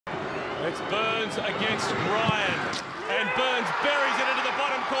It's Burns against Ryan, and Burns buries it into the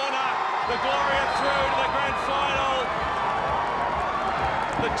bottom corner. The Glory are through to the grand final.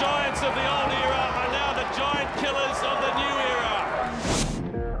 The Giants of the old era are now the giant killers of the new era.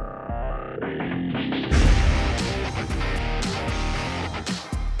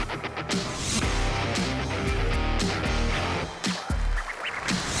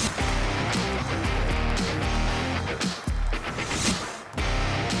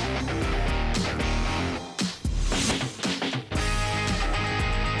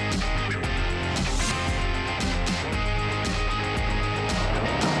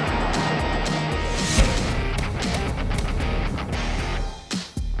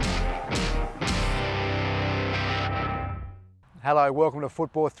 Hello, welcome to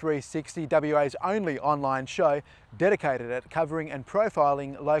Football 360, WA's only online show dedicated at covering and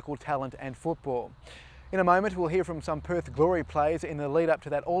profiling local talent and football. In a moment, we'll hear from some Perth Glory players in the lead up to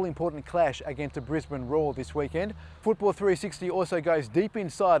that all-important clash against the Brisbane Roar this weekend. Football 360 also goes deep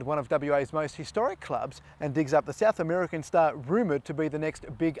inside one of WA's most historic clubs and digs up the South American star rumoured to be the next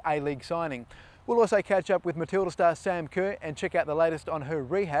big A-League signing. We'll also catch up with Matilda Sam Kerr and check out the latest on her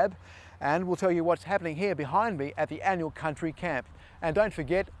rehab. And we'll tell you what's happening here behind me at the annual country camp. And don't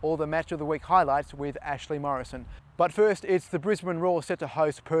forget all the Match of the Week highlights with Ashley Morrison. But first, it's the Brisbane Roar set to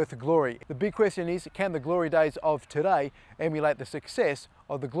host Perth Glory. The big question is, can the Glory days of today emulate the success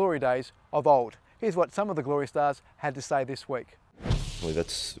of the Glory days of old? Here's what some of the Glory stars had to say this week. Well,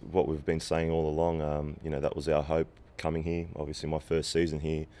 that's what we've been saying all along. That was our hope coming here. Obviously, my first season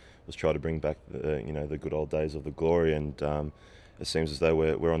here was try to bring back the good old days of the Glory, and it seems as though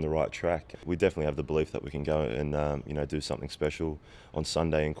we're on the right track. We definitely have the belief that we can go and do something special on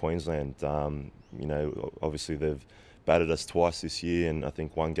Sunday in Queensland. Obviously they've battered us twice this year, and I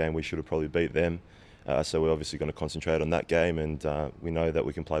think one game we should have probably beat them. So we're obviously going to concentrate on that game, and we know that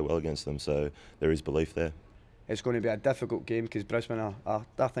we can play well against them. So there is belief there. It's going to be a difficult game because Brisbane are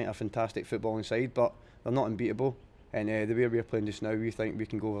I think, a fantastic footballing side, but they're not unbeatable. And the way we're playing just now, we think we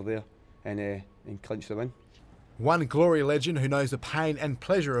can go over there and clinch the win. One Glory legend who knows the pain and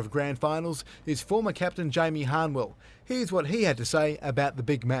pleasure of grand finals is former captain Jamie Harnwell. Here's what he had to say about the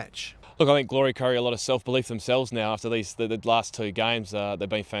big match. Look, I think Glory carry a lot of self-belief themselves now after the last two games. They've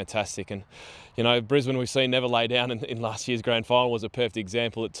been fantastic, and Brisbane we've seen never lay down in last year's grand final was a perfect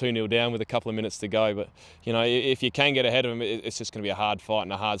example at 2-0 down with a couple of minutes to go. But if you can get ahead of them, it's just going to be a hard fight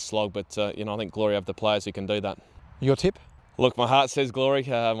and a hard slog. But I think Glory have the players who can do that. Your tip? Look, my heart says Glory.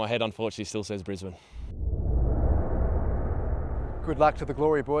 My head unfortunately still says Brisbane. Good luck to the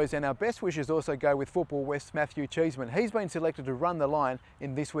Glory boys, and our best wishes also go with Football West's Matthew Cheeseman. He's been selected to run the line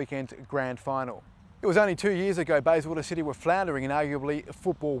in this weekend's grand final. It was only 2 years ago Bayswater City were floundering in arguably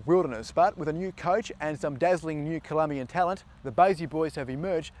football wilderness, but with a new coach and some dazzling new Columbian talent, the Baysy boys have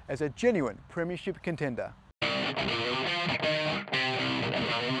emerged as a genuine premiership contender.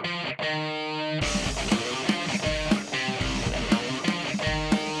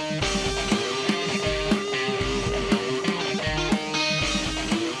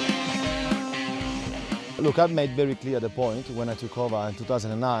 Look, I've made very clear the point when I took over in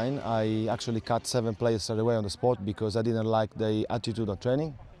 2009. I actually cut 7 players straight away on the spot because I didn't like the attitude of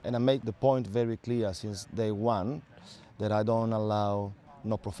training. And I made the point very clear since day one that I don't allow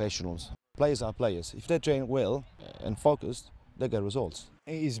no professionals. Players are players. If they train well and focused, they get results.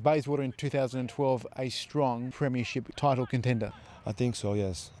 Is Bayswater in 2012 a strong premiership title contender? I think so,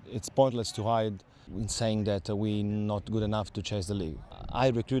 yes. It's pointless to hide in saying that we're not good enough to chase the league. I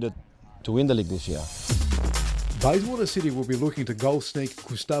recruited to win the league this year. Bayswater City will be looking to goal sneak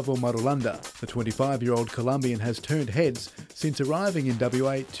Gustavo Marulanda. The 25-year-old Columbian has turned heads since arriving in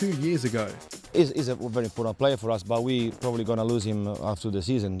WA 2 years ago. He's a very important player for us, but we're probably going to lose him after the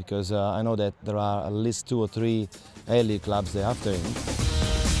season because I know that there are at least 2 or 3 A-League clubs there after him.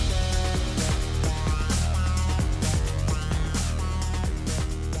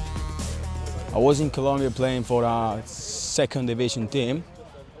 I was in Colombia playing for a second division team.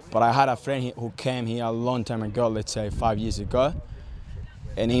 But I had a friend who came here a long time ago, let's say 5 years ago,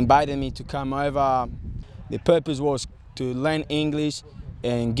 and he invited me to come over. The purpose was to learn English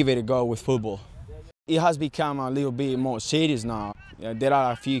and give it a go with football. It has become a little bit more serious now. There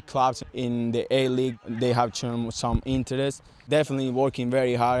are a few clubs in the A-League, they have shown some interest. Definitely working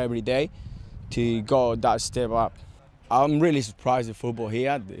very hard every day to go that step up. I'm really surprised at football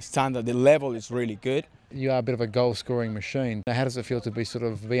here. The standard, the level is really good. You are a bit of a goal-scoring machine. How does it feel to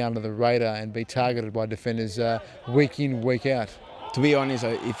be under the radar and be targeted by defenders week in, week out? To be honest,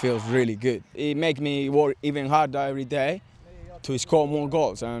 it feels really good. It makes me work even harder every day to score more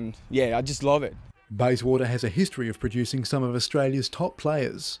goals, and yeah, I just love it. Bayswater has a history of producing some of Australia's top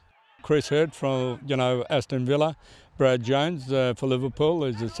players. Chris Hurd from, Aston Villa. Brad Jones for Liverpool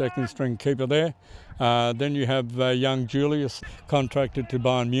is the second string keeper there. Then you have young Julius contracted to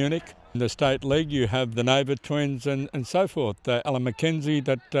Bayern Munich. In the State League you have the neighbour twins and so forth. Alan McKenzie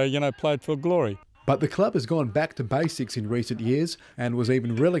that, played for Glory. But the club has gone back to basics in recent years and was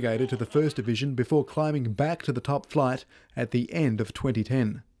even relegated to the First Division before climbing back to the top flight at the end of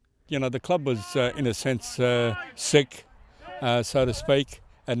 2010. The club was, in a sense, sick, so to speak,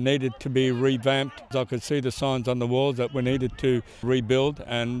 and needed to be revamped. I could see the signs on the walls that we needed to rebuild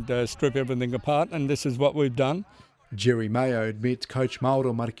and strip everything apart, and this is what we've done. Jerry Mayo admits coach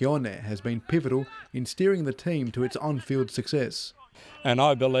Mauro Marchione has been pivotal in steering the team to its on-field success. And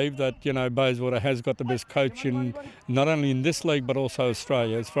I believe that, Bayswater has got the best coach in not only in this league but also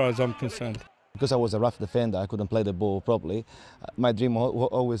Australia, as far as I'm concerned. Because I was a rough defender, I couldn't play the ball properly. My dream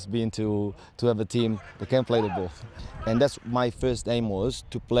always been to have a team that can play the ball. And that's my first aim, was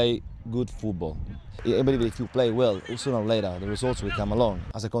to play good football. I believe if you play well, sooner or later the results will come along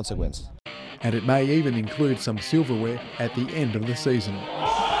as a consequence. And it may even include some silverware at the end of the season.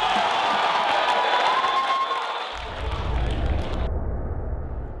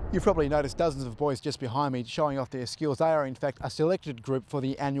 You've probably noticed dozens of boys just behind me showing off their skills. They are in fact a selected group for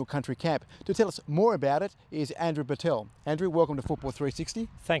the annual country camp. To tell us more about it is Andrew Patel. Andrew, welcome to Football 360.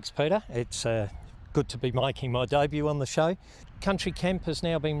 Thanks, Peter. It's good to be making my debut on the show. Country camp has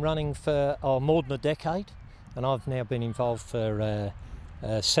now been running for more than a decade, and I've now been involved for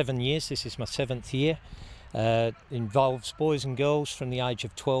 7 years. This is my 7th year. Involves boys and girls from the age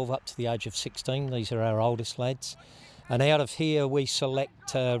of 12 up to the age of 16. These are our oldest lads. And out of here we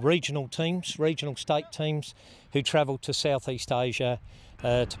select regional teams, regional state teams, who travel to Southeast Asia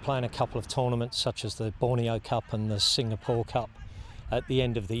to play in a couple of tournaments such as the Borneo Cup and the Singapore Cup at the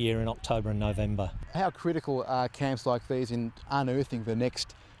end of the year in October and November. How critical are camps like these in unearthing the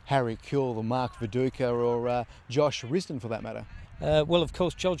next Harry Kuehl or Mark Viduka or Josh Risdon for that matter? Well, of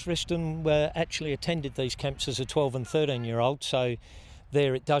course, Josh Risdon actually attended these camps as a 12 and 13-year-old, so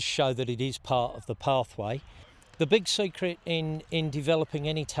there it does show that it is part of the pathway. The big secret in developing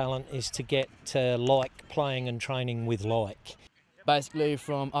any talent is to get like playing and training with like. Basically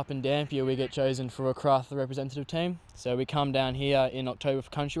from up in Dampier we get chosen for a craft representative team, so we come down here in October for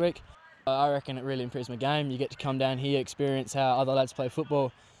Country Week. I reckon it really improves my game. You get to come down here, experience how other lads play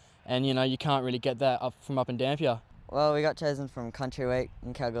football, and you can't really get that from up in Dampier. Well, we got chosen from Country Week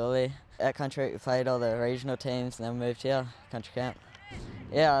in Kalgoorlie. At Country Week we played all the regional teams and then moved here, country camp.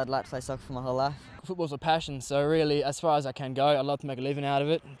 Yeah, I'd like to play soccer for my whole life. Football's a passion, so really, as far as I can go, I'd love to make a living out of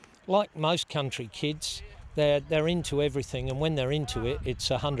it. Like most country kids, they're into everything, and when they're into it, it's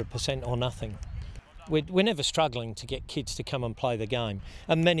 100% or nothing. We're never struggling to get kids to come and play the game,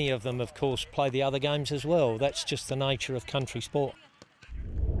 and many of them, of course, play the other games as well. That's just the nature of country sport.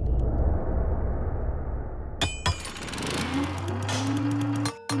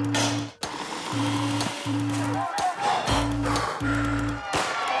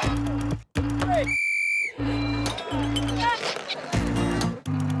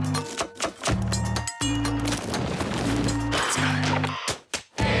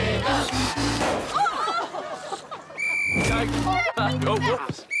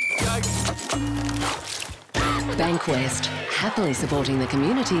 Bankwest, happily supporting the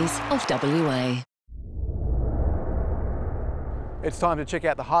communities of WA. It's time to check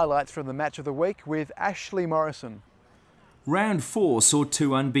out the highlights from the match of the week with Ashley Morrison. Round 4 saw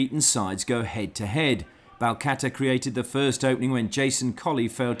two unbeaten sides go head-to-head. Balcatta created the first opening when Jason Colley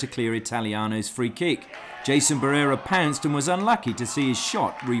failed to clear Italiano's free kick. Jason Barrera pounced and was unlucky to see his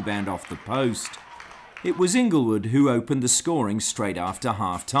shot rebound off the post. It was Inglewood who opened the scoring straight after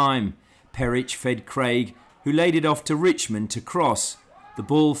half-time. Perich fed Craig, who laid it off to Richmond to cross. The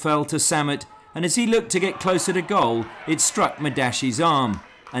ball fell to Samet, and as he looked to get closer to goal, it struck Madashi's arm,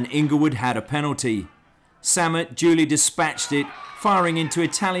 and Inglewood had a penalty. Samet duly dispatched it, firing into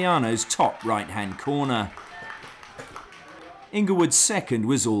Italiano's top right-hand corner. Inglewood's second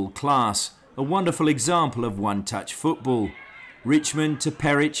was all class, a wonderful example of one-touch football. Richmond to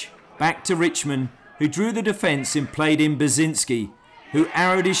Perich, back to Richmond, who drew the defence and played in Basinski, who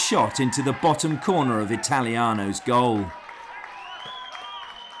arrowed his shot into the bottom corner of Italiano's goal.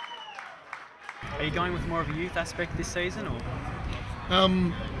 Are you going with more of a youth aspect this season, or?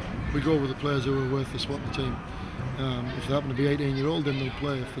 We go with the players who are worth the spot in the team. If they happen to be 18-year-old, then they'll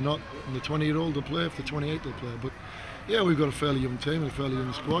play. If they're not, and the 20-year-old, they'll play. If they're 28, they'll play. But yeah, we've got a fairly young team and a fairly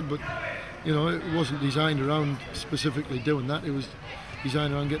young squad, but it wasn't designed around specifically doing that. It was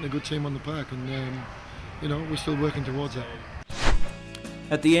designed around getting a good team on the park, and we're still working towards that.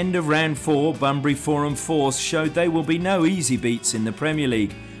 At the end of round 4, Bunbury Forum Force showed they will be no easy beats in the Premier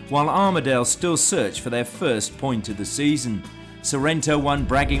League. while Armidale still search for their first point of the season. Sorrento won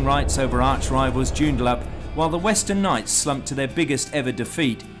bragging rights over arch-rivals Joondalup, while the Western Knights slumped to their biggest ever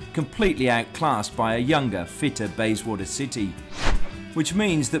defeat, completely outclassed by a younger, fitter Bayswater City. Which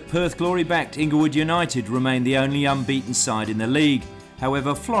means that Perth Glory-backed Inglewood United remain the only unbeaten side in the league.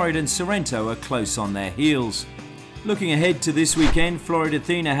 However, Florida and Sorrento are close on their heels. Looking ahead to this weekend, Florida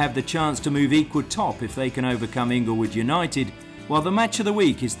Athena have the chance to move equal top if they can overcome Inglewood United, while the match of the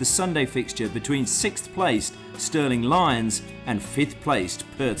week is the Sunday fixture between 6th placed Stirling Lions and 5th placed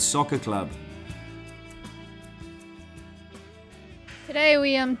Perth Soccer Club. Today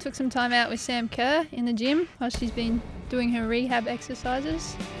we took some time out with Sam Kerr in the gym while she's been doing her rehab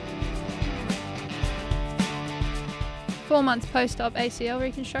exercises. 4 months post-op ACL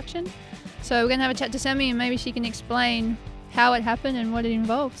reconstruction. So we're going to have a chat to Sammy and maybe she can explain how it happened and what it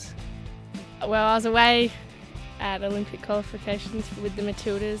involves. Well, I was away at Olympic qualifications with the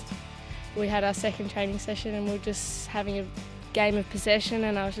Matildas. We had our second training session and we were just having a game of possession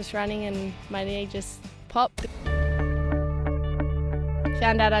and I was just running and my knee just popped.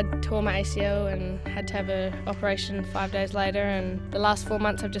 Found out I'd tore my ACL and had to have an operation 5 days later, and the last 4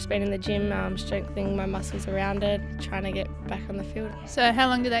 months I've just been in the gym strengthening my muscles around it, trying to get back on the field. So how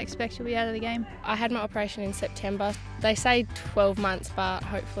long do they expect you'll be out of the game? I had my operation in September. They say 12 months, but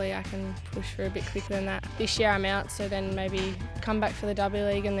hopefully I can push for a bit quicker than that. This year I'm out, so then maybe come back for the W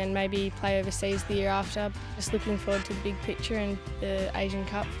League and then maybe play overseas the year after. Just looking forward to the big picture and the Asian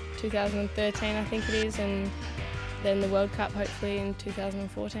Cup 2013 I think it is, and then the World Cup hopefully in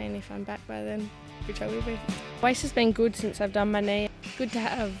 2014 if I'm back by then, which I will be. Waste has been good since I've done my knee. Good to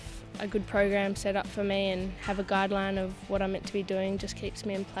have a good program set up for me and have a guideline of what I'm meant to be doing, just keeps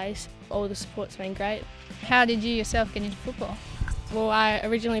me in place. All the support's been great. How did you yourself get into football? Well, I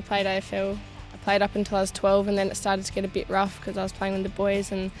originally played AFL. I played up until I was 12 and then it started to get a bit rough because I was playing with the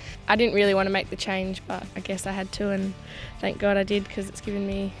boys and I didn't really want to make the change, but I guess I had to, and thank God I did because it's given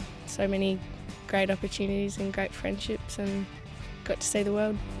me so many great opportunities and great friendships and got to see the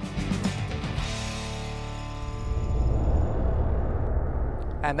world.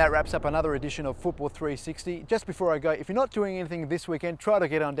 And that wraps up another edition of Football 360. Just before I go, if you're not doing anything this weekend, try to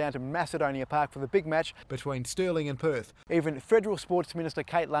get on down to Macedonia Park for the big match between Stirling and Perth. Even Federal Sports Minister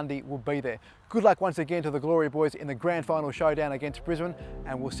Kate Lundy will be there. Good luck once again to the Glory boys in the grand final showdown against Brisbane,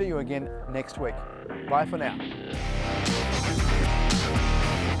 and we'll see you again next week. Bye for now.